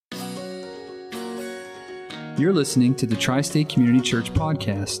You're listening to the Tri-State Community Church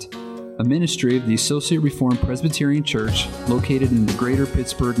Podcast, a ministry of the Associate Reformed Presbyterian Church located in the greater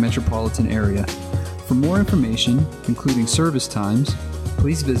Pittsburgh metropolitan area. For more information, including service times,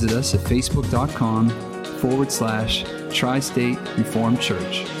 please visit us at facebook.com/Tri-State Reformed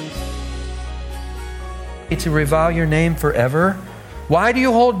Church. To revile your name forever? Why do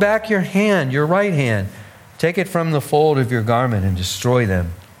you hold back your hand, your right hand? Take it from the fold of your garment and destroy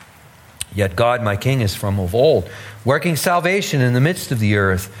them. Yet God, my King, is from of old, working salvation in the midst of the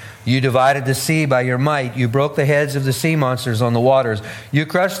earth. You divided the sea by your might. You broke the heads of the sea monsters on the waters. You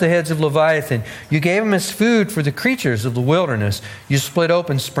crushed the heads of Leviathan. You gave him as food for the creatures of the wilderness. You split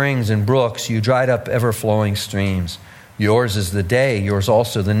open springs and brooks. You dried up ever-flowing streams. Yours is the day, yours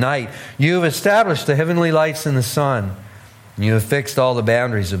also the night. You have established the heavenly lights in the sun. You have fixed all the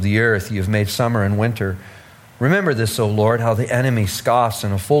boundaries of the earth. You have made summer and winter. Remember this, O Lord, how the enemy scoffs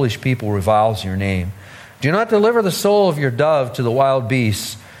and a foolish people reviles your name. Do not deliver the soul of your dove to the wild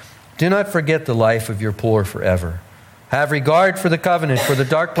beasts. Do not forget the life of your poor forever. Have regard for the covenant, for the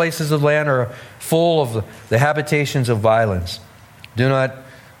dark places of the land are full of the habitations of violence. Do not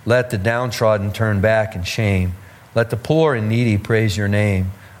let the downtrodden turn back in shame. Let the poor and needy praise your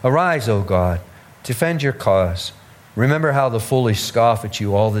name. Arise, O God, defend your cause. Remember how the foolish scoff at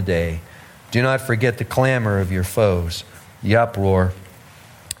you all the day. Do not forget the clamor of your foes, the uproar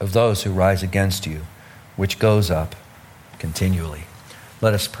of those who rise against you, which goes up continually.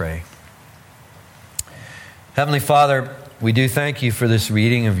 Let us pray. Heavenly Father, we do thank you for this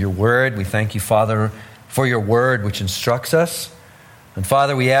reading of your word. We thank you, Father, for your word which instructs us. And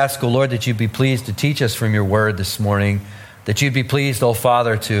Father, we ask, O Lord, that you'd be pleased to teach us from your word this morning, that you'd be pleased, O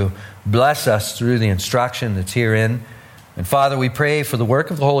Father, to bless us through the instruction that's herein. And Father, we pray for the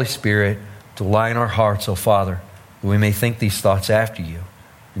work of the Holy Spirit to align our hearts, O Father, that we may think these thoughts after you.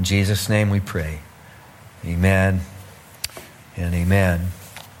 In Jesus' name we pray. Amen and amen.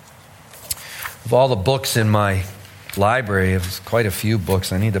 Of all the books in my library, there's quite a few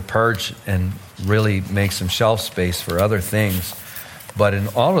books. I need to purge and really make some shelf space for other things. But in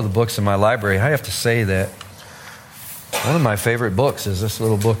all of the books in my library, I have to say that one of my favorite books is this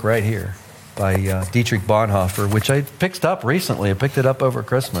little book right here by Dietrich Bonhoeffer, which I picked up recently. I picked it up over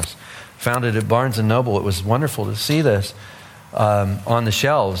Christmas. Found it at Barnes & Noble. It was wonderful to see this on the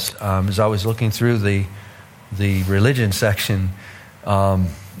shelves as I was looking through the religion section.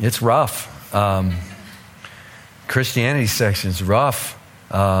 It's rough. Christianity section's rough.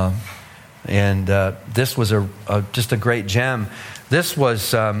 And this was just a great gem. This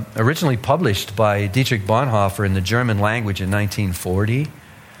was originally published by Dietrich Bonhoeffer in the German language in 1940.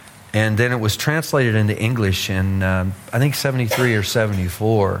 And then it was translated into English in, I think, 73 or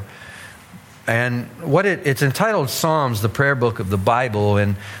 74. And it's entitled Psalms, the prayer book of the Bible.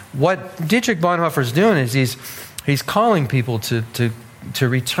 And what Dietrich Bonhoeffer is doing is he's calling people to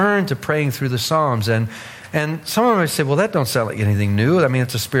return to praying through the Psalms. And some of them say, well, that don't sound like anything new. I mean,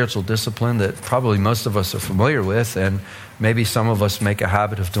 it's a spiritual discipline that probably most of us are familiar with, and maybe some of us make a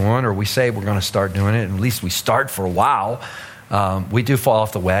habit of doing, or we say we're going to start doing it, and at least we start for a while. We do fall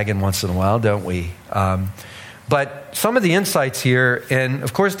off the wagon once in a while, don't we? But some of the insights here, and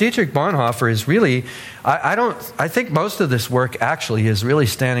of course, Dietrich Bonhoeffer is really, I think most of this work actually is really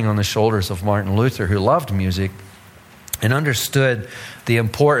standing on the shoulders of Martin Luther, who loved music and understood the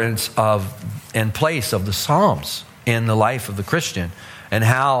importance of and place of the Psalms in the life of the Christian, and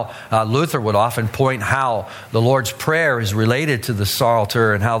how Luther would often point how the Lord's Prayer is related to the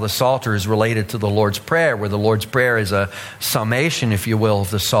Psalter, and how the Psalter is related to the Lord's Prayer, where the Lord's Prayer is a summation, if you will,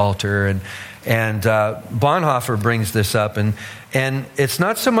 of the Psalter. And Bonhoeffer brings this up, and it's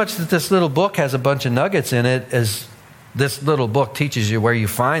not so much that this little book has a bunch of nuggets in it as this little book teaches you where you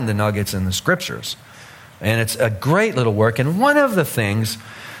find the nuggets in the Scriptures. And it's a great little work. And one of the things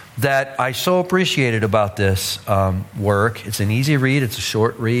that I so appreciated about this work, it's an easy read, it's a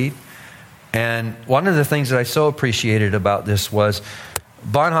short read. And one of the things that I so appreciated about this was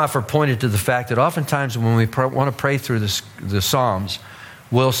Bonhoeffer pointed to the fact that oftentimes when we want to pray through the Psalms,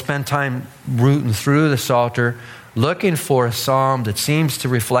 we'll spend time rooting through the Psalter, looking for a psalm that seems to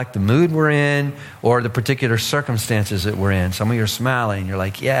reflect the mood we're in or the particular circumstances that we're in. Some of you are smiling. You're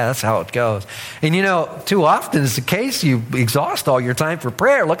like, yeah, that's how it goes. And too often it's the case you exhaust all your time for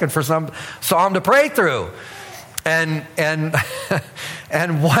prayer looking for some psalm to pray through. And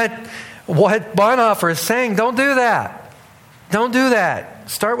what Bonhoeffer is saying, don't do that. Don't do that.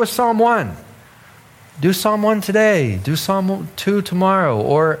 Start with Psalm 1. Do Psalm 1 today. Do Psalm 2 tomorrow.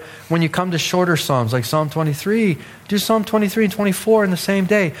 Or when you come to shorter Psalms like Psalm 23, do Psalm 23 and 24 in the same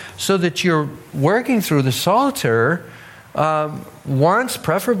day, so that you're working through the Psalter once,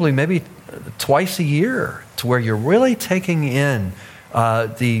 preferably maybe twice a year, to where you're really taking in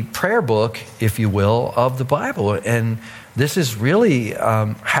the prayer book, if you will, of the Bible. And this is really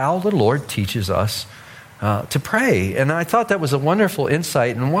how the Lord teaches us to pray. And I thought that was a wonderful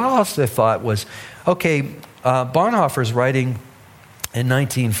insight. And what else I thought was, okay, Bonhoeffer's writing in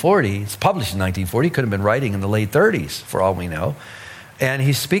 1940. It's published in 1940. He could have been writing in the late 30s, for all we know. And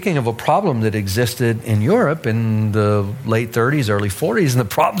he's speaking of a problem that existed in Europe in the late 30s, early 40s, and the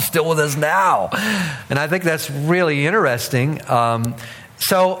problem's still with us now. And I think that's really interesting.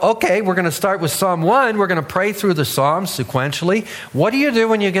 Okay, we're going to start with Psalm 1. We're going to pray through the Psalms sequentially. What do you do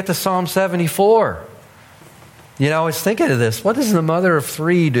when you get to Psalm 74? You know, I was thinking of this. What does the mother of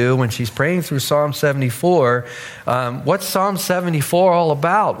three do when she's praying through Psalm 74? What's Psalm 74 all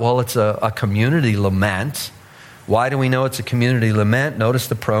about? Well, it's a community lament. Why do we know it's a community lament? Notice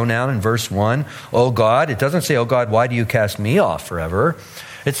the pronoun in verse 1. Oh God. It doesn't say, oh God, why do you cast me off forever?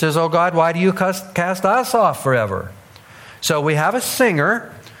 It says, oh God, why do you cast us off forever? So we have a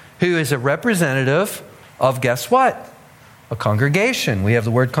singer who is a representative of, guess what? A congregation. We have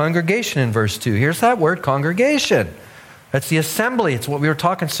the word congregation in verse 2. Here's that word, congregation. That's the assembly. It's what we were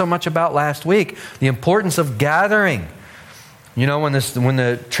talking so much about last week. The importance of gathering. You know, when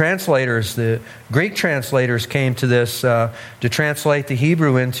the translators, the Greek translators came to this to translate the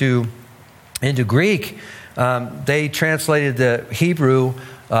Hebrew into Greek, they translated the Hebrew,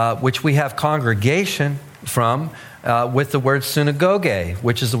 which we have congregation from, with the word synagoge,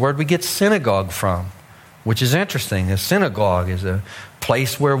 which is the word we get synagogue from, which is interesting. A synagogue is a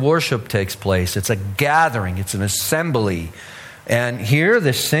place where worship takes place. It's a gathering. It's an assembly. And here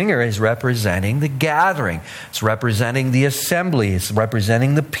the singer is representing the gathering. It's representing the assembly. It's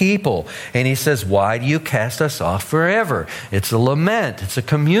representing the people. And he says, why do you cast us off forever? It's a lament. It's a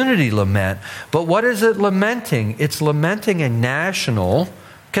community lament. But what is it lamenting? It's lamenting a national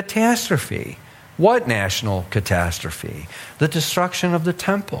catastrophe. What national catastrophe? The destruction of the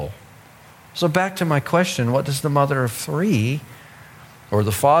temple. So back to my question, what does the mother of three, or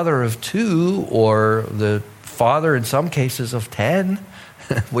the father of two, or the father in some cases of 10.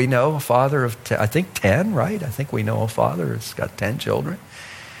 We know a father of 10, I think 10, right? I think we know a father who's got 10 children.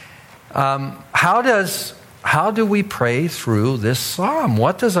 How do we pray through this psalm?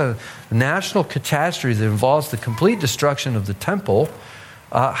 What does a national catastrophe that involves the complete destruction of the temple,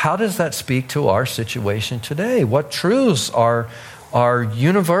 how does that speak to our situation today? What truths are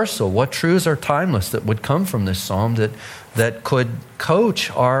universal? What truths are timeless that would come from this psalm that could coach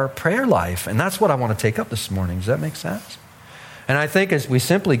our prayer life? And that's what I want to take up this morning. Does that make sense? And I think as we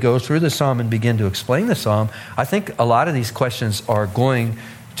simply go through the psalm and begin to explain the psalm, I think a lot of these questions are going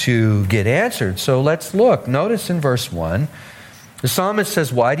to get answered. So let's look. Notice in verse 1, the psalmist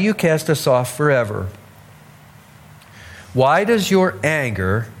says, why do you cast us off forever? Why does your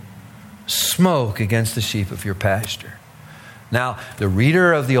anger smoke against the sheep of your pasture? Now, the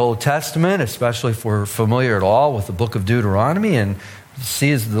reader of the Old Testament, especially if we're familiar at all with the book of Deuteronomy and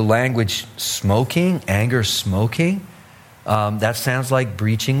sees the language smoking, anger smoking, that sounds like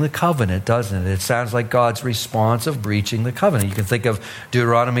breaching the covenant, doesn't it? It sounds like God's response of breaching the covenant. You can think of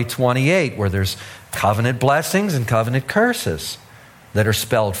Deuteronomy 28, where there's covenant blessings and covenant curses that are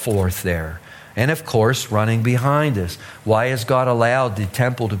spelled forth there. And of course, running behind us. Why has God allowed the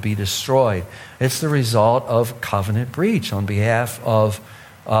temple to be destroyed? It's the result of covenant breach on behalf of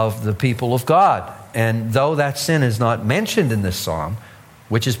the people of God. And though that sin is not mentioned in this psalm,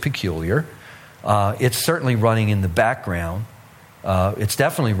 which is peculiar, it's certainly running in the background. It's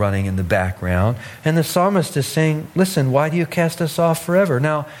definitely running in the background. And the psalmist is saying, listen, why do you cast us off forever?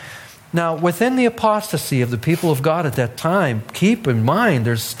 Now, within the apostasy of the people of God at that time, keep in mind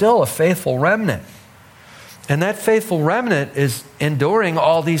there's still a faithful remnant. And that faithful remnant is enduring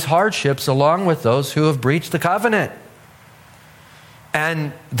all these hardships along with those who have breached the covenant.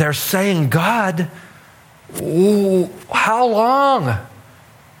 And they're saying, God, how long?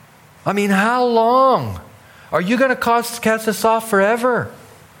 I mean, how long? Are you going to cast us off forever?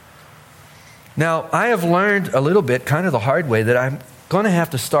 Now, I have learned a little bit, kind of the hard way, that I'm going to have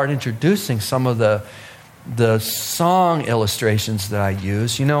to start introducing some of the song illustrations that I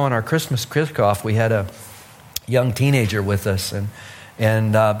use. You know, on our Christmas kickoff, we had a young teenager with us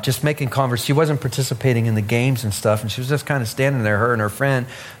and just making conversation. She wasn't participating in the games and stuff, and she was just kind of standing there, her and her friend.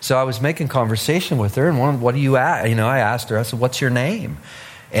 So I was making conversation with her, and what do you ask? You know, I asked her, I said, what's your name?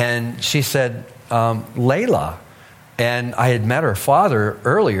 And she said, Layla. And I had met her father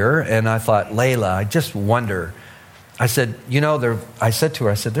earlier, and I thought, Layla, I just wonder. I said, I said to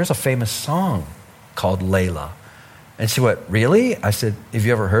her, there's a famous song called Layla. And she went, really? I said, have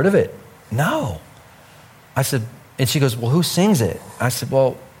you ever heard of it? No. I said, And she goes, well, who sings it? I said,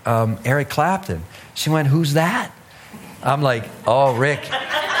 well, Eric Clapton. She went, who's that? I'm like, oh, Rick,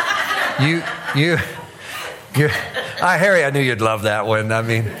 you're, Harry, I knew you'd love that one. I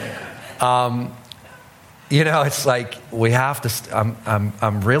mean, it's like we have to,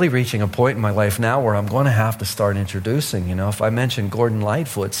 I'm really reaching a point in my life now where I'm going to have to start introducing, if I mention Gordon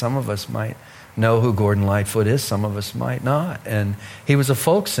Lightfoot, some of us might know who Gordon Lightfoot is, some of us might not. And he was a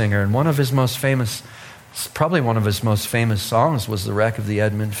folk singer, and probably one of his most famous songs was The Wreck of the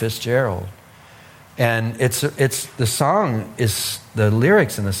Edmund Fitzgerald. And the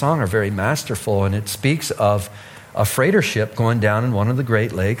lyrics in the song are very masterful, and it speaks of a freighter ship going down in one of the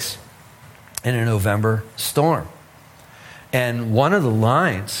Great Lakes in a November storm. And one of the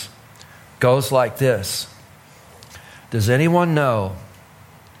lines goes like this: does anyone know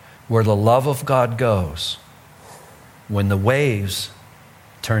where the love of God goes when the waves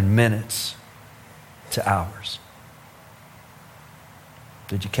turn minutes to hours?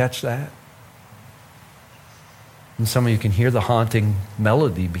 Did you catch that? And some of you can hear the haunting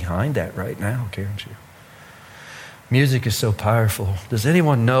melody behind that right now, can't you? Music is so powerful. Does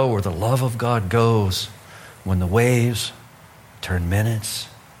anyone know where the love of God goes when the waves turn minutes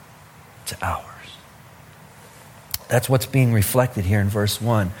to hours? That's what's being reflected here in verse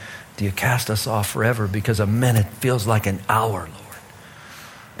 1. Do you cast us off forever? Because a minute feels like an hour, Lord.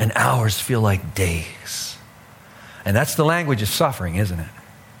 And hours feel like days. And that's the language of suffering, isn't it?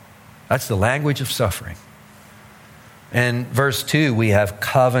 That's the language of suffering. And verse 2, we have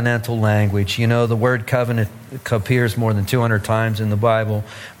covenantal language. The word covenant appears more than 200 times in the Bible,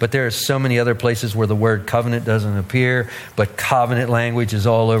 but there are so many other places where the word covenant doesn't appear, but covenant language is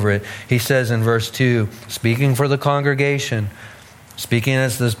all over it. He says in verse 2, speaking for the congregation, speaking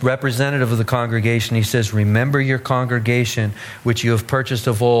as the representative of the congregation, he says, remember your congregation, which you have purchased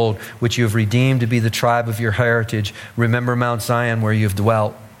of old, which you have redeemed to be the tribe of your heritage. Remember Mount Zion, where you have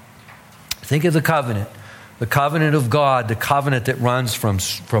dwelt. Think of the covenant of God, the covenant that runs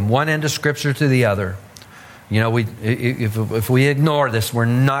from one end of Scripture to the other. If we ignore this, we're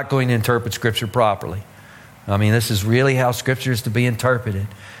not going to interpret Scripture properly. I mean, this is really how Scripture is to be interpreted,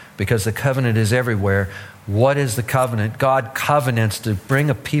 because the covenant is everywhere. What is the covenant? God covenants to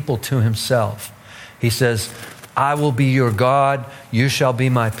bring a people to himself. He says, I will be your God, you shall be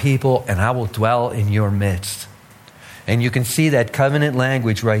my people, and I will dwell in your midst. And you can see that covenant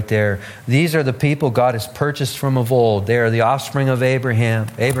language right there. These are the people God has purchased from of old. They are the offspring of Abraham.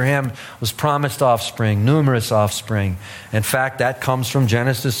 Abraham was promised offspring, numerous offspring. In fact, that comes from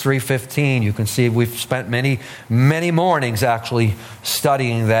Genesis 3:15. You can see we've spent many, many mornings actually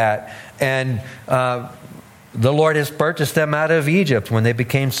studying that. And the Lord has purchased them out of Egypt. When they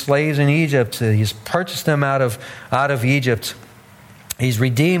became slaves in Egypt, He's purchased them out of Egypt. He's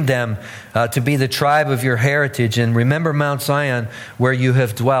redeemed them to be the tribe of your heritage. And remember Mount Zion, where you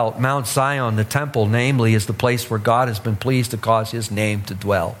have dwelt. Mount Zion, the temple, namely, is the place where God has been pleased to cause his name to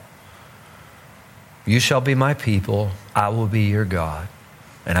dwell. You shall be my people, I will be your God,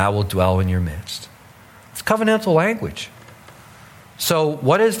 and I will dwell in your midst. It's covenantal language. So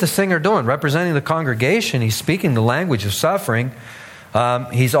what is the singer doing? Representing the congregation, he's speaking the language of suffering.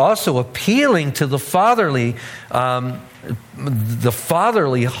 He's also appealing to the fatherly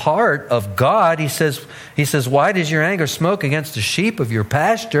heart of God. He says, why does your anger smoke against the sheep of your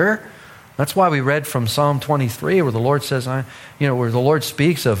pasture? That's why we read from Psalm 23, where the Lord says, where the Lord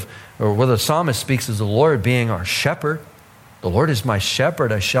speaks of, or where the psalmist speaks of the Lord being our shepherd. The Lord is my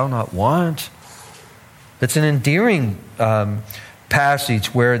shepherd, I shall not want. It's an endearing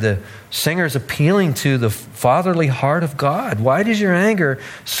passage where the singer is appealing to the fatherly heart of God. Why does your anger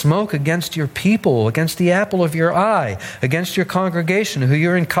smoke against your people, against the apple of your eye, against your congregation who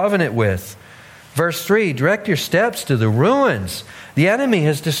you're in covenant with? Verse 3, direct your steps to the ruins. The enemy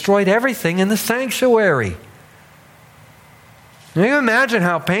has destroyed everything in the sanctuary. Now you imagine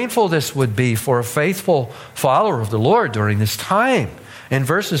how painful this would be for a faithful follower of the Lord during this time. In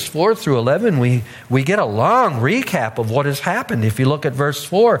verses 4 through 11, we get a long recap of what has happened. If you look at verse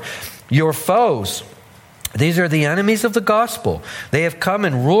 4, your foes, these are the enemies of the gospel. They have come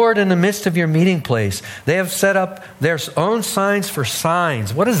and roared in the midst of your meeting place. They have set up their own signs for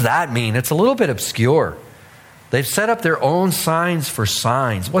signs. What does that mean? It's a little bit obscure. They've set up their own signs for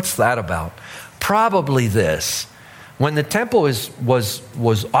signs. What's that about? Probably this. When the temple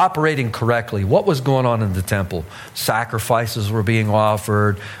was operating correctly, what was going on in the temple? Sacrifices were being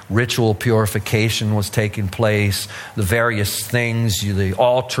offered, ritual purification was taking place, the various things, the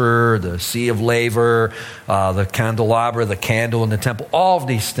altar, the sea of laver, the candelabra, the candle in the temple, all of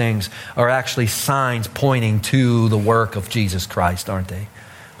these things are actually signs pointing to the work of Jesus Christ, aren't they?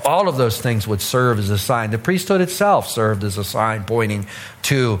 All of those things would serve as a sign. The priesthood itself served as a sign pointing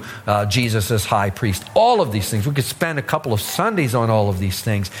to Jesus as high priest. All of these things. We could spend a couple of Sundays on all of these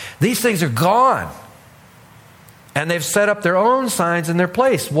things. These things are gone. And they've set up their own signs in their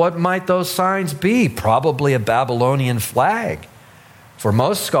place. What might those signs be? Probably a Babylonian flag. For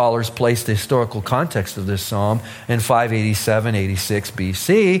most scholars place the historical context of this psalm in 587, 86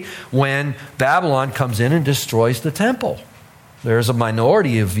 BC, when Babylon comes in and destroys the temple. There's a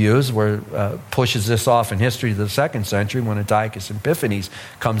minority of views where pushes this off in history to the 2nd century when Antiochus Epiphanes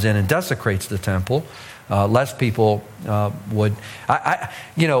comes in and desecrates the temple. Less people would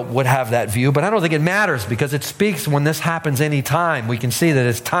have that view, but I don't think it matters because it speaks when this happens any time. We can see that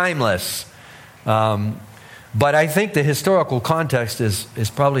it's timeless. But I think the historical context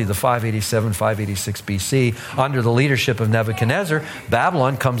is probably the 587, 586 BC. Under the leadership of Nebuchadnezzar,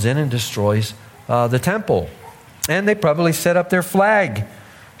 Babylon comes in and destroys the temple. And they probably set up their flag,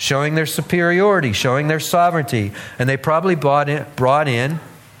 showing their superiority, showing their sovereignty. And they probably brought in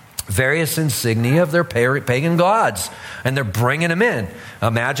various insignia of their pagan gods. And they're bringing them in.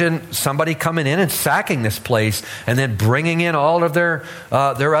 Imagine somebody coming in and sacking this place and then bringing in all of their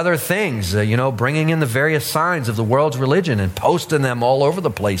other things, bringing in the various signs of the world's religion and posting them all over the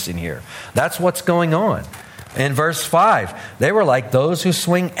place in here. That's what's going on. In verse 5, they were like those who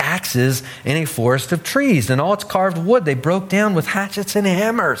swing axes in a forest of trees, and all its carved wood they broke down with hatchets and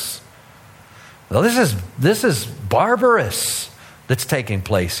hammers. Well, this is barbarous that's taking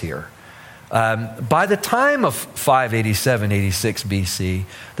place here. By the time of 587, 86 BC,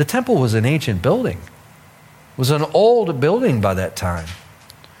 the temple was an ancient building. It was an old building by that time.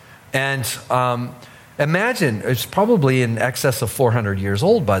 And imagine, it's probably in excess of 400 years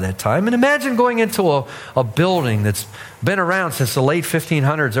old by that time. And imagine going into a building that's been around since the late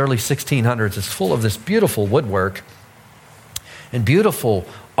 1500s, early 1600s. It's full of this beautiful woodwork and beautiful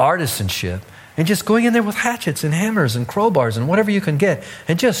artisanship. And just going in there with hatchets and hammers and crowbars and whatever you can get.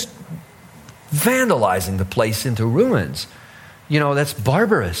 And just vandalizing the place into ruins. That's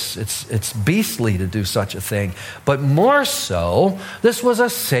barbarous. It's beastly to do such a thing. But more so, this was a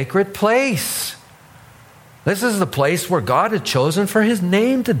sacred place. This is the place where God had chosen for his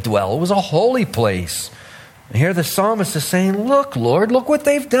name to dwell. It was a holy place. And here the psalmist is saying, look, Lord, look what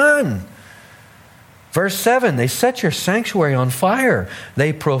they've done. Verse 7, they set your sanctuary on fire.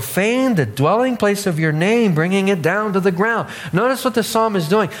 They profaned the dwelling place of your name, bringing it down to the ground. Notice what the psalmist is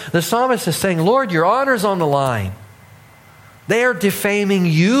doing. The psalmist is saying, Lord, your honor's on the line. They are defaming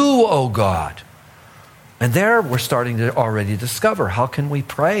you, O God. And there we're starting to already discover, how can we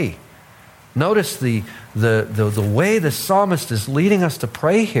pray? Notice the way the psalmist is leading us to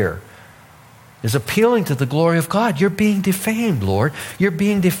pray here is appealing to the glory of God. You're being defamed, Lord. You're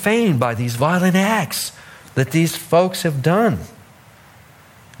being defamed by these violent acts that these folks have done.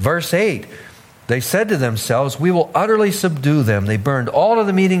 Verse 8, they said to themselves, we will utterly subdue them. They burned all of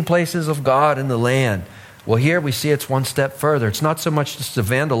the meeting places of God in the land. Well, here we see it's one step further. It's not so much just to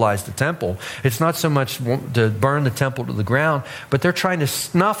vandalize the temple. It's not so much to burn the temple to the ground, but they're trying to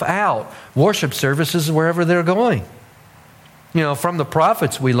snuff out worship services wherever they're going. From the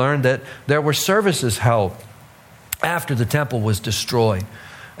prophets, we learned that there were services held after the temple was destroyed.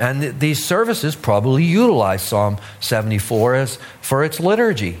 And these services probably utilized Psalm 74 for its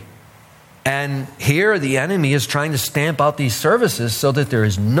liturgy. And here the enemy is trying to stamp out these services so that there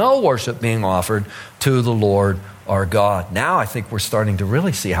is no worship being offered to the Lord our God. Now I think we're starting to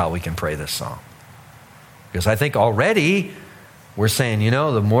really see how we can pray this psalm. Because I think already we're saying,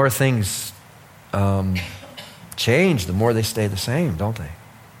 the more things change, the more they stay the same, don't they?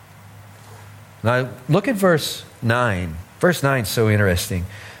 Now look at verse 9. Verse 9 is so interesting.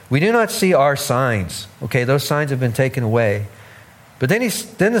 We do not see our signs. Okay, those signs have been taken away. But then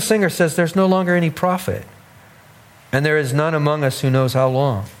the singer says there's no longer any prophet. And there is none among us who knows how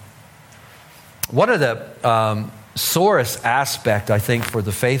long. One of the sorest aspect, I think, for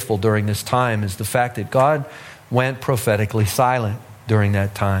the faithful during this time is the fact that God went prophetically silent during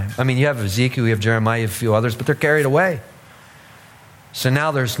that time. I mean, you have Ezekiel, you have Jeremiah, you have a few others, but they're carried away. So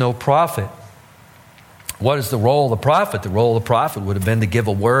now there's no prophet. What is the role of the prophet? The role of the prophet would have been to give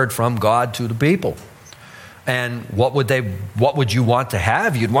a word from God to the people. And what would you want to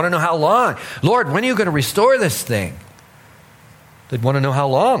have? You'd want to know how long. Lord, when are you going to restore this thing? They'd want to know how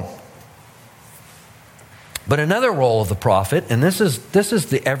long. But another role of the prophet, and this is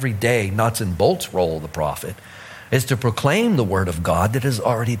the everyday nuts and bolts role of the prophet, is to proclaim the word of God that has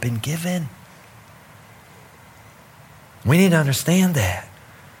already been given. We need to understand that.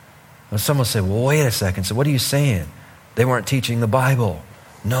 When someone say, well, wait a second, so what are you saying? They weren't teaching the Bible.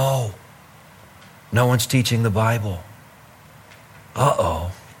 No. No one's teaching the Bible.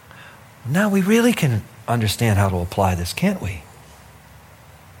 Uh-oh. Now we really can understand how to apply this, can't we?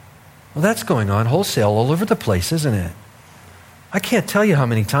 Well, that's going on wholesale all over the place, isn't it? I can't tell you how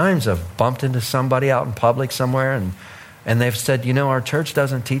many times I've bumped into somebody out in public somewhere and they've said, our church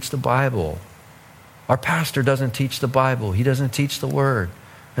doesn't teach the Bible. Our pastor doesn't teach the Bible. He doesn't teach the Word.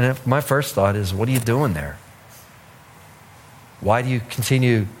 And my first thought is, what are you doing there? Why do you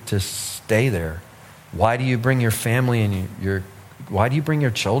continue to stay there? Why do you bring your family and why do you bring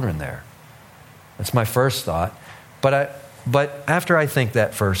your children there? That's my first thought. But after I think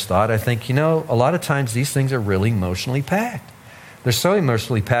that first thought, I think, a lot of times these things are really emotionally packed. They're so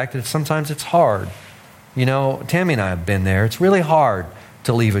emotionally packed that sometimes it's hard. Tammy and I have been there. It's really hard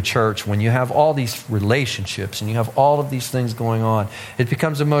to leave a church when you have all these relationships and you have all of these things going on. It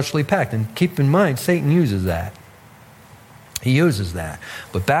becomes emotionally packed. And keep in mind, Satan uses that. He uses that.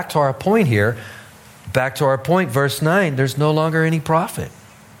 But back to our point here, verse 9, there's no longer any profit.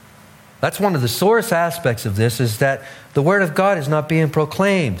 That's one of the sorest aspects of this, is that the Word of God is not being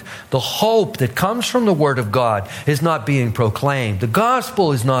proclaimed. The hope that comes from the Word of God is not being proclaimed. The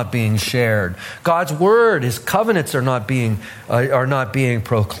gospel is not being shared. God's Word, His covenants are not being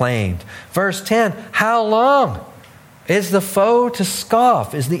proclaimed. Verse 10, how long is the foe to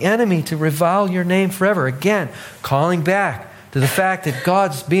scoff? Is the enemy to revile your name forever? Again, calling back to the fact that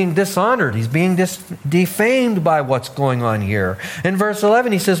God's being dishonored. He's being defamed by what's going on here. In verse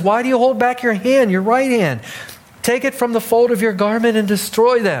 11, he says, why do you hold back your hand, your right hand? Take it from the fold of your garment and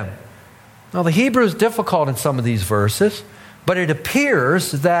destroy them. Now, the Hebrew is difficult in some of these verses, but it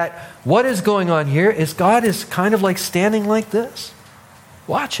appears that what is going on here is God is kind of like standing like this,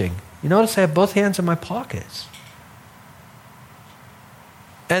 watching. You notice I have both hands in my pockets.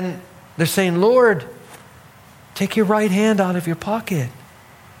 And they're saying, Lord, take your right hand out of your pocket,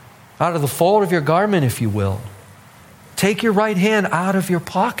 out of the fold of your garment, if you will. Take your right hand out of your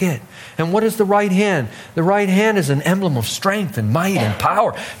pocket. And what is the right hand? The right hand is an emblem of strength and might and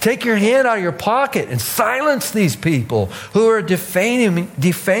power. Take your hand out of your pocket and silence these people who are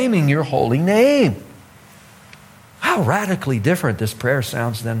defaming your holy name. How radically different this prayer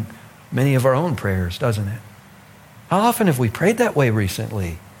sounds than many of our own prayers, doesn't it? How often have we prayed that way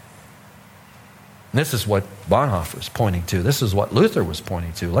recently? This is what Bonhoeffer was pointing to. This is what Luther was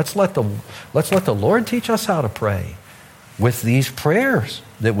pointing to. Let's let the Lord teach us how to pray with these prayers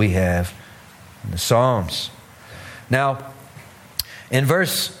that we have in the Psalms. Now, in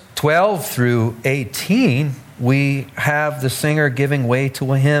verse 12 through 18, we have the singer giving way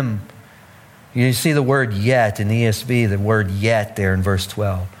to a hymn. You see the word yet in ESV, the word yet there in verse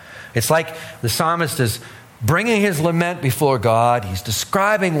 12. It's like the psalmist is bringing his lament before God. He's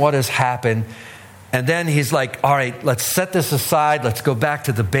describing what has happened. And then he's like, all right, let's set this aside. Let's go back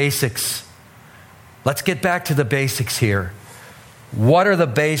to the basics. Let's get back to the basics here. What are the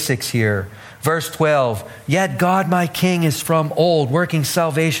basics here? Verse 12, yet God my King is from old, working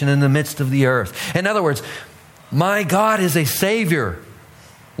salvation in the midst of the earth. In other words, my God is a Savior.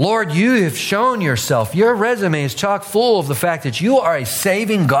 Lord, you have shown yourself. Your resume is chock full of the fact that you are a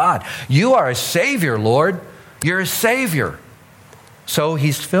saving God. You are a Savior, Lord. You're a Savior. So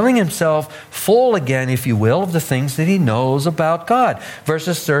he's filling himself full again, if you will, of the things that he knows about God.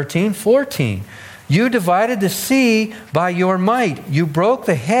 Verses 13, 14. You divided the sea by your might. You broke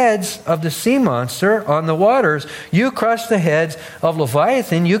the heads of the sea monster on the waters. You crushed the heads of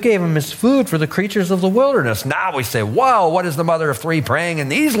Leviathan. You gave him his food for the creatures of the wilderness. Now we say, wow, what is the mother of three praying in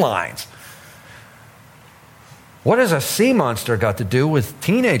these lines? What has a sea monster got to do with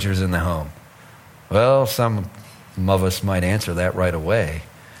teenagers in the home? Well, some of us might answer that right away.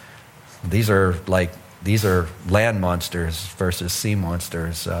 These are land monsters versus sea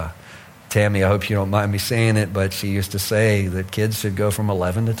monsters. Tammy, I hope you don't mind me saying it, but she used to say that kids should go from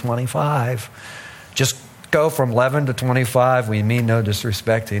 11 to 25. Just go from 11 to 25. We mean no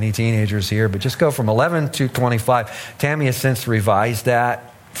disrespect to any teenagers here, but just go from 11 to 25. Tammy has since revised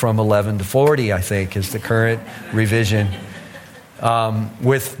that from 11 to 40, I think, is the current revision.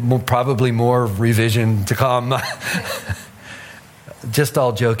 With probably more revision to come. Just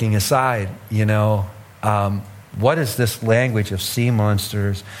all joking aside, what is this language of sea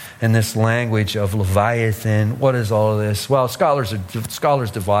monsters and this language of Leviathan? What is all of this? Well, scholars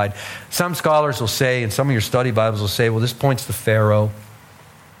divide. Some scholars will say, and some of your study Bibles will say, well, this points to Pharaoh.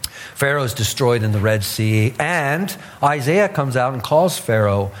 Pharaoh is destroyed in the Red Sea, and Isaiah comes out and calls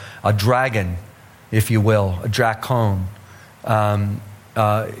Pharaoh a dragon, if you will, a drakon.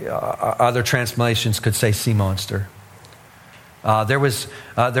 Other translations could say sea monster. There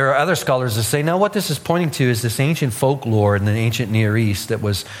are other scholars that say, no, what this is pointing to is this ancient folklore in the ancient Near East that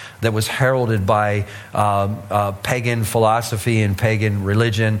was heralded by pagan philosophy and pagan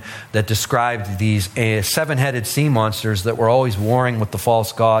religion that described these seven-headed sea monsters that were always warring with the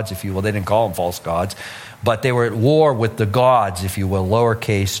false gods, if you will. They didn't call them false gods, but they were at war with the gods, if you will,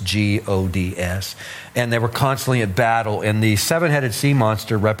 lowercase g-o-d-s. And they were constantly at battle. And the seven-headed sea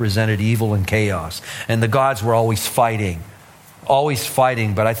monster represented evil and chaos. And the gods were always fighting.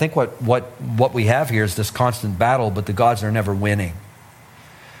 But I think what we have here is this constant battle, but the gods are never winning.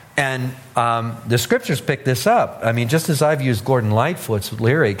 And the scriptures pick this up. I mean, just as I've used Gordon Lightfoot's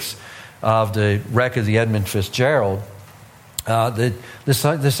lyrics of the Wreck of the Edmund Fitzgerald,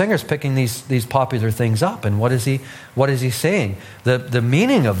 the singer's picking these popular things up. And what is he saying? The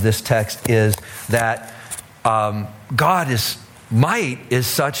meaning of this text is that God might is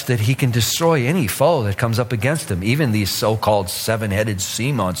such that he can destroy any foe that comes up against him, even these so-called seven-headed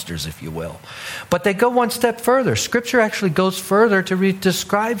sea monsters, if you will. But they go one step further. Scripture actually goes further to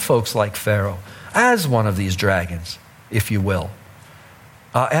describe folks like Pharaoh as one of these dragons, if you will.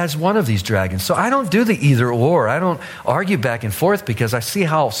 As one of these dragons. So I don't do the either or. I don't argue back and forth because I see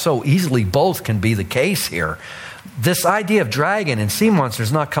how so easily both can be the case here. This idea of dragon and sea monster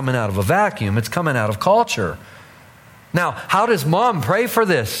is not coming out of a vacuum. It's coming out of culture. Now, how does Mom pray for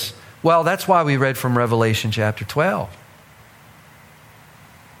this? Well, that's why we read from Revelation chapter 12.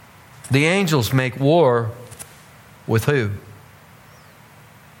 The angels make war with who?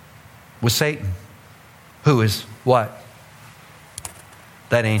 With Satan. Who is what?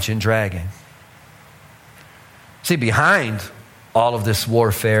 That ancient dragon. See, behind all of this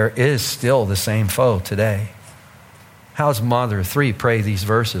warfare is still the same foe today. How's Mother 3 pray these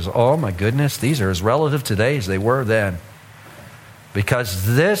verses? Oh my goodness, these are as relative today as they were then.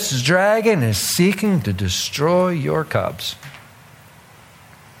 Because this dragon is seeking to destroy your cubs.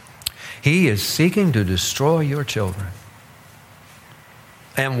 He is seeking to destroy your children.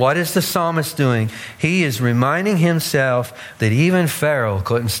 And what is the psalmist doing? He is reminding himself that even Pharaoh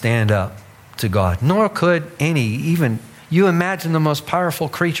couldn't stand up to God. Nor could even, you imagine the most powerful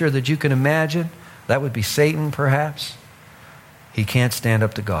creature that you can imagine? That would be Satan, perhaps. He can't stand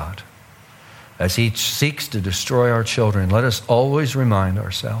up to God. As he seeks to destroy our children, let us always remind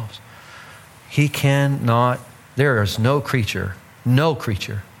ourselves, there is no creature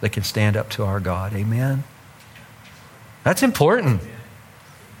that can stand up to our God. Amen? That's important.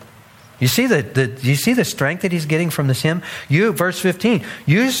 You see the strength that he's getting from this hymn? Verse 15,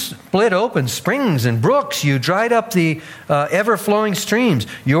 you split open springs and brooks. You dried up the ever-flowing streams.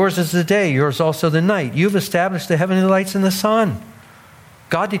 Yours is the day, yours also the night. You've established the heavenly lights in the sun.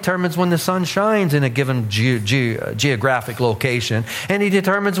 God determines when the sun shines in a given geographic location, and he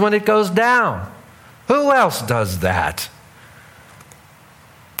determines when it goes down. Who else does that?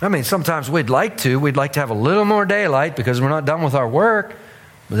 I mean, sometimes we'd like to have a little more daylight because we're not done with our work.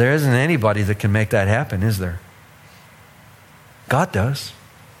 But there isn't anybody that can make that happen, is there? God does.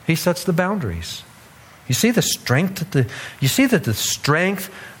 He sets the boundaries. You see the strength that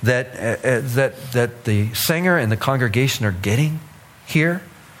the singer and the congregation are getting here?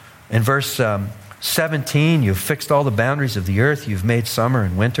 In verse 17, you've fixed all the boundaries of the earth. You've made summer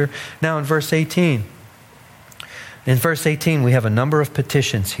and winter. Now in verse 18, we have a number of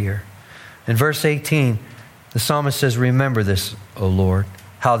petitions here. In verse 18, the psalmist says, remember this, O Lord,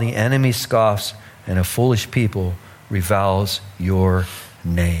 how the enemy scoffs and a foolish people reviles your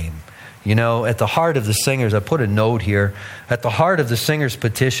name. You know, at the heart of the singers, I put a note here, at the heart of the singer's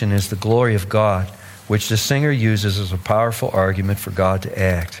petition is the glory of God, which the singer uses as a powerful argument for God to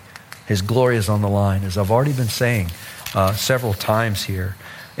act. His glory is on the line, as I've already been saying several times here.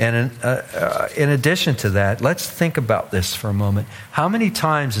 And in addition to that, let's think about this for a moment. How many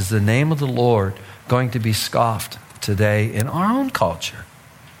times is the name of the Lord going to be scoffed today in our own culture?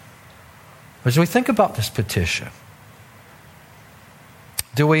 As we think about this petition,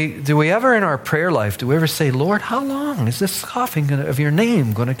 do we ever in our prayer life, do we ever say, Lord, how long is this scoffing of your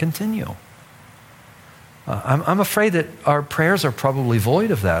name going to continue? I'm afraid that our prayers are probably void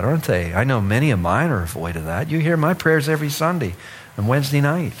of that, aren't they? I know many of mine are void of that. You hear my prayers every Sunday and Wednesday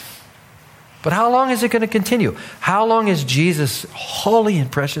night. But how long is it going to continue? How long is Jesus' holy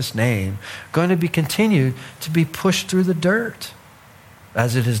and precious name going to be continued to be pushed through the dirt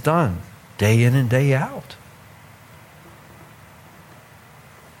as it is done day in and day out?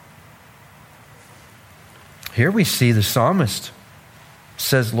 Here we see the psalmist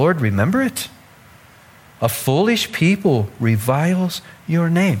says, Lord, remember it. A foolish people reviles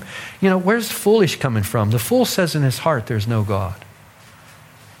your name. You know, where's foolish coming from? The fool says in his heart, there's no God.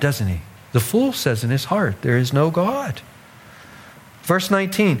 Doesn't he? The fool says in his heart, there is no God. Verse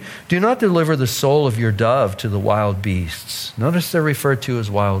 19, do not deliver the soul of your dove to the wild beasts. Notice they're referred to as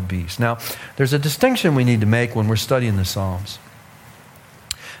wild beasts. Now, there's a distinction we need to make when we're studying the Psalms.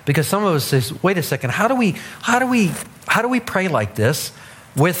 Because some of us say, wait a second, how do we pray like this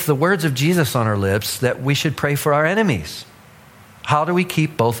with the words of Jesus on our lips that we should pray for our enemies? How do we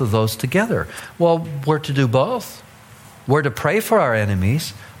keep both of those together? Well, we're to do both. We're to pray for our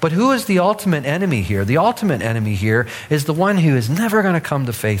enemies, but who is the ultimate enemy here? The ultimate enemy here is the one who is never going to come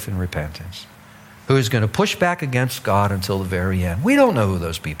to faith and repentance, who is going to push back against God until the very end. We don't know who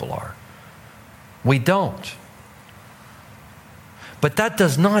those people are. We don't. But that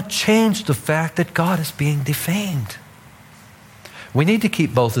does not change the fact that God is being defamed. We need to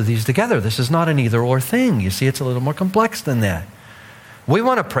keep both of these together. This is not an either-or thing. You see, it's a little more complex than that. We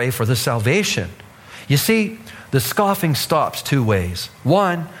want to pray for the salvation. You see, the scoffing stops two ways.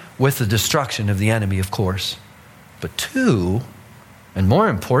 One, with the destruction of the enemy, of course. But two, and more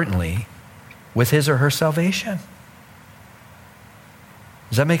importantly, with his or her salvation.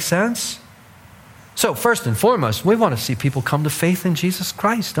 Does that make sense? So first and foremost, we want to see people come to faith in Jesus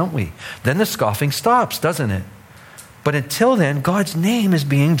Christ, don't we? Then the scoffing stops, doesn't it? But until then, God's name is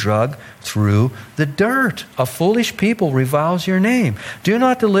being dragged through the dirt. A foolish people reviles your name. Do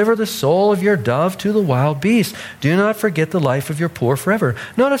not deliver the soul of your dove to the wild beast. Do not forget the life of your poor forever.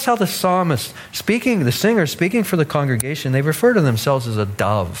 Notice how the psalmist speaking, the singer speaking for the congregation, they refer to themselves as a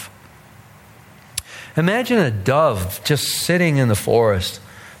dove. Imagine a dove just sitting in the forest,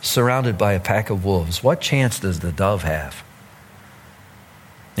 surrounded by a pack of wolves. What chance does the dove have?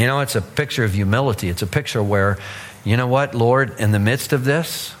 You know, it's a picture of humility. It's a picture where, you know what, Lord, in the midst of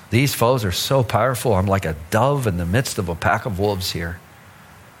this, these foes are so powerful. I'm like a dove in the midst of a pack of wolves here.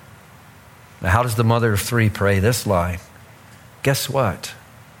 Now, how does the mother of three pray this line? Guess what?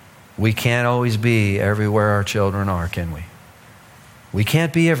 We can't always be everywhere our children are, can we? We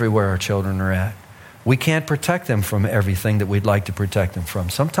can't be everywhere our children are at. We can't protect them from everything that we'd like to protect them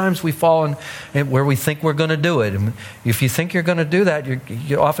from. Sometimes we fall in where we think we're going to do it. And if you think you're going to do that,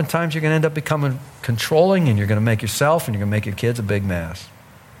 oftentimes you're going to end up becoming controlling, and you're going to make yourself and you're going to make your kids a big mess.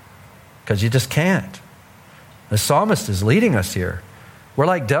 Because you just can't. The psalmist is leading us here. We're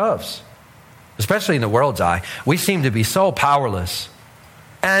like doves, especially in the world's eye. We seem to be so powerless.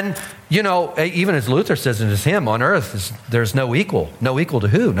 And, you know, even as Luther says in his hymn, on earth there's no equal. No equal to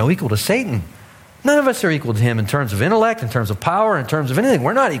who? No equal to Satan. None of us are equal to him in terms of intellect, in terms of power, in terms of anything.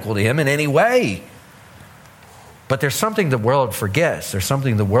 We're not equal to him in any way. But there's something the world forgets. There's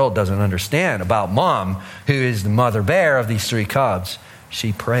something the world doesn't understand about Mom, who is the mother bear of these three cubs.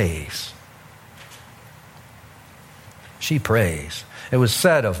 She prays. She prays. It was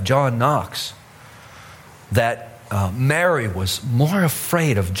said of John Knox that Mary was more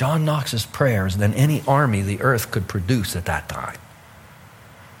afraid of John Knox's prayers than any army the earth could produce at that time.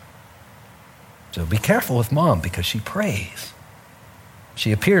 So be careful with Mom, because she prays.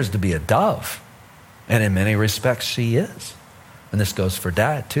 She appears to be a dove, and in many respects she is. And this goes for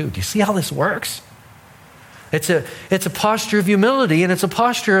Dad too. Do you see how this works? It's a posture of humility, and it's a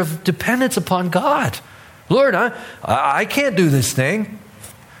posture of dependence upon God. Lord, I can't do this thing.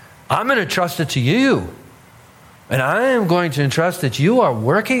 I'm going to trust it to you. And I am going to entrust that you are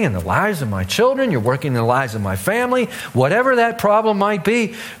working in the lives of my children. You're working in the lives of my family. Whatever that problem might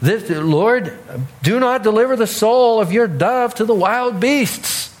be, Lord, do not deliver the soul of your dove to the wild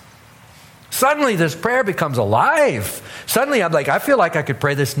beasts. Suddenly this prayer becomes alive. Suddenly I'm like, I feel like I could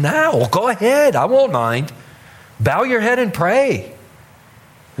pray this now. Well, go ahead. I won't mind. Bow your head and pray.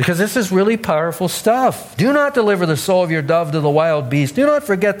 Because this is really powerful stuff. Do not deliver the soul of your dove to the wild beast. Do not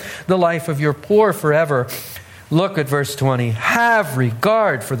forget the life of your poor forever. Look at verse 20. Have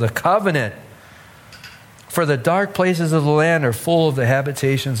regard for the covenant, for the dark places of the land are full of the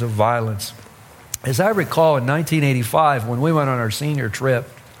habitations of violence. As I recall, in 1985, when we went on our senior trip,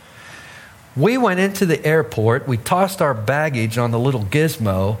 we went into the airport, we tossed our baggage on the little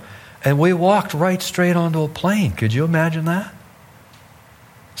gizmo, and we walked right straight onto a plane. Could you imagine that?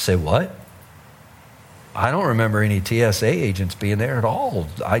 Say what? I don't remember any TSA agents being there at all.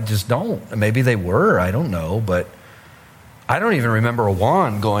 I just don't. Maybe they were. I don't know. But I don't even remember a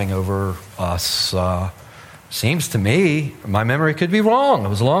wand going over us. Seems to me, my memory could be wrong. It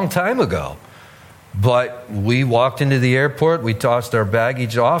was a long time ago. But we walked into the airport. We tossed our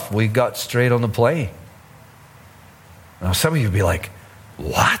baggage off. We got straight on the plane. Now, some of you would be like,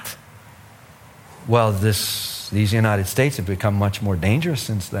 what? Well, these United States have become much more dangerous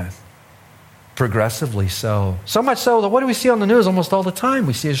since then. Progressively so. So much so that what do we see on the news almost all the time?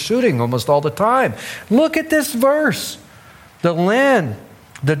 We see a shooting almost all the time. Look at this verse. The land,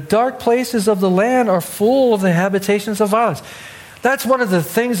 the dark places of the land are full of the habitations of violence. That's one of the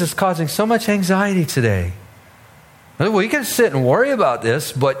things that's causing so much anxiety today. We can sit and worry about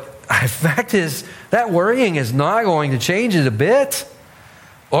this, but the fact is that worrying is not going to change it a bit.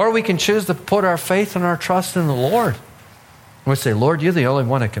 Or we can choose to put our faith and our trust in the Lord. We say, Lord, you're the only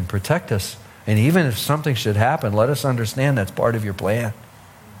one that can protect us. And even if something should happen, let us understand that's part of your plan.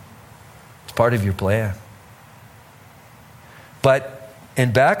 It's part of your plan. But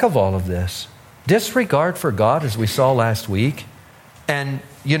in back of all of this, disregard for God, as we saw last week. And,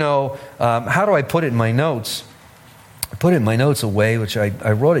 how do I put it in my notes? I put it in my notes a way, which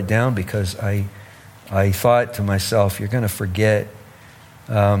I wrote it down because I thought to myself, you're going to forget.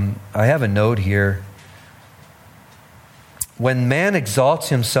 I have a note here. When man exalts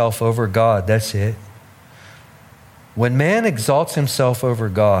himself over God, that's it. When man exalts himself over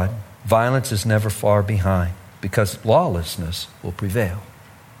God, violence is never far behind because lawlessness will prevail.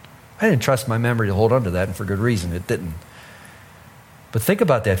 I didn't trust my memory to hold on to that, and for good reason, it didn't. But think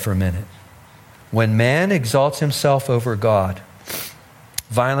about that for a minute. When man exalts himself over God,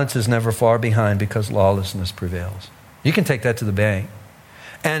 violence is never far behind because lawlessness prevails. You can take that to the bank.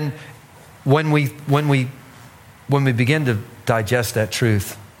 And when we begin to digest that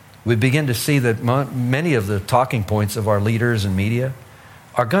truth, we begin to see that many of the talking points of our leaders and media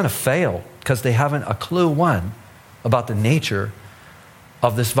are going to fail because they haven't a clue, one, about the nature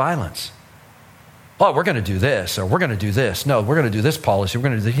of this violence. Oh, we're going to do this, or we're going to do this. No, we're going to do this policy. We're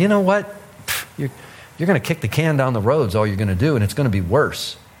going to do this. You know what? You're going to kick the can down the road is all you're going to do, and it's going to be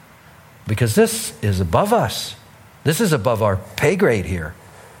worse. Because this is above us. This is above our pay grade here.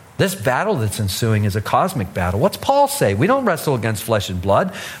 This battle that's ensuing is a cosmic battle. What's Paul say? We don't wrestle against flesh and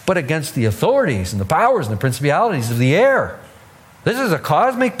blood, but against the authorities and the powers and the principalities of the air. This is a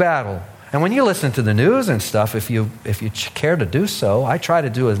cosmic battle. And when you listen to the news and stuff, if you care to do so, I try to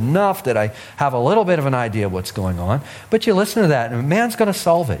do enough that I have a little bit of an idea of what's going on. But you listen to that, and man's going to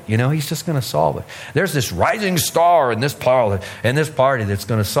solve it. He's just going to solve it. There's this rising star in this party that's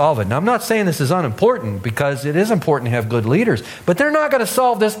going to solve it. Now, I'm not saying this is unimportant, because it is important to have good leaders. But they're not going to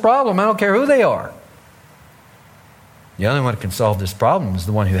solve this problem. I don't care who they are. The only one who can solve this problem is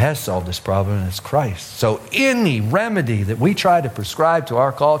the one who has solved this problem, and it's Christ. So any remedy that we try to prescribe to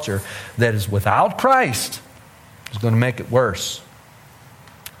our culture that is without Christ is going to make it worse.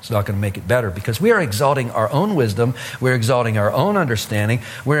 It's not going to make it better, because we are exalting our own wisdom, we're exalting our own understanding,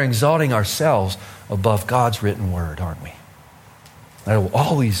 we're exalting ourselves above God's written word, aren't we? That will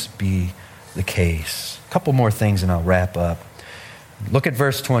always be the case. A couple more things and I'll wrap up. Look at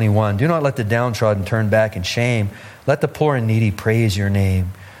verse 21. Do not let the downtrodden turn back in shame. Let the poor and needy praise your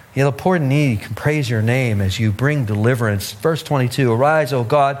name. The poor and needy can praise your name as you bring deliverance. Verse 22, arise, O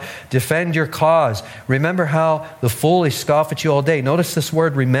God, defend your cause. Remember how the foolish scoff at you all day. Notice this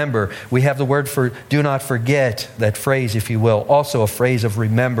word, remember. We have the word for do not forget, that phrase, if you will. Also a phrase of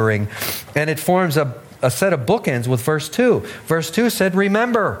remembering. And it forms a set of bookends with verse 2. Verse 2 said,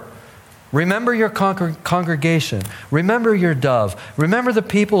 remember. Remember your congregation. Remember your dove. Remember the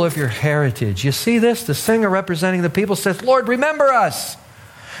people of your heritage. You see this? The singer representing the people says, Lord, remember us.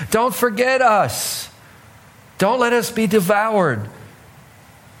 Don't forget us. Don't let us be devoured.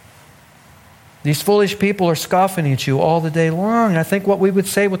 These foolish people are scoffing at you all the day long. I think what we would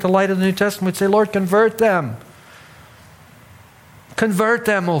say with the light of the New Testament, we'd say, Lord, convert them. Convert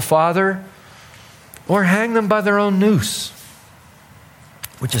them, O Father. Or hang them by their own noose.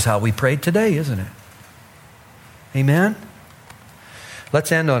 Which is how we prayed today, isn't it? Amen?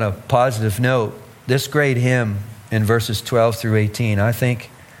 Let's end on a positive note. This great hymn in verses 12 through 18, I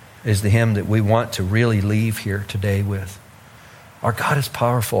think, is the hymn that we want to really leave here today with. Our God is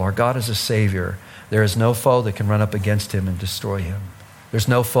powerful. Our God is a Savior. There is no foe that can run up against Him and destroy Him. There's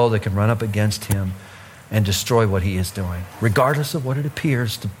no foe that can run up against Him and destroy what He is doing, regardless of what it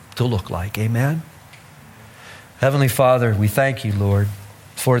appears to look like. Amen? Heavenly Father, we thank you, Lord,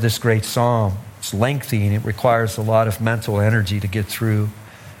 for this great psalm. It's lengthy and it requires a lot of mental energy to get through.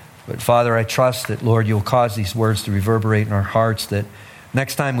 But Father, I trust that, Lord, you'll cause these words to reverberate in our hearts, that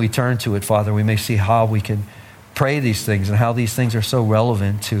next time we turn to it, Father, we may see how we can pray these things and how these things are so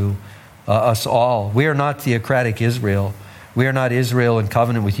relevant to us all. We are not theocratic Israel. We are not Israel in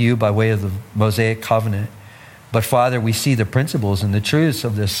covenant with you by way of the Mosaic covenant. But Father, we see the principles and the truths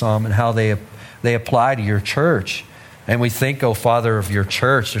of this psalm and how they apply to your church. And we think, oh Father, of your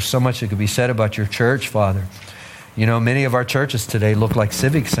church. There's so much that could be said about your church, Father. Many of our churches today look like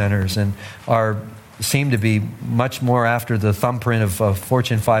civic centers and seem to be much more after the thumbprint of a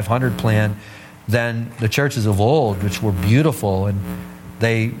Fortune 500 plan than the churches of old, which were beautiful, and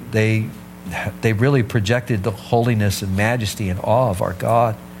they really projected the holiness and majesty and awe of our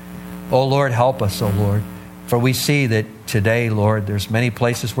God. Oh Lord, help us, oh Lord. For we see that today, Lord. There's many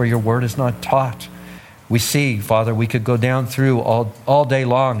places where your word is not taught. We see, Father, we could go down through all day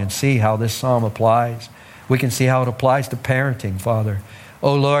long and see how this psalm applies. We can see how it applies to parenting, Father.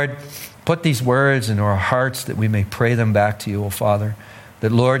 Oh, Lord, put these words into our hearts that we may pray them back to you, oh, Father.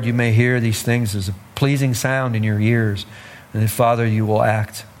 That, Lord, you may hear these things as a pleasing sound in your ears. And that, Father, you will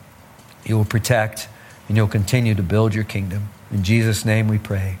act, you will protect, and you'll continue to build your kingdom. In Jesus' name we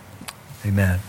pray. Amen.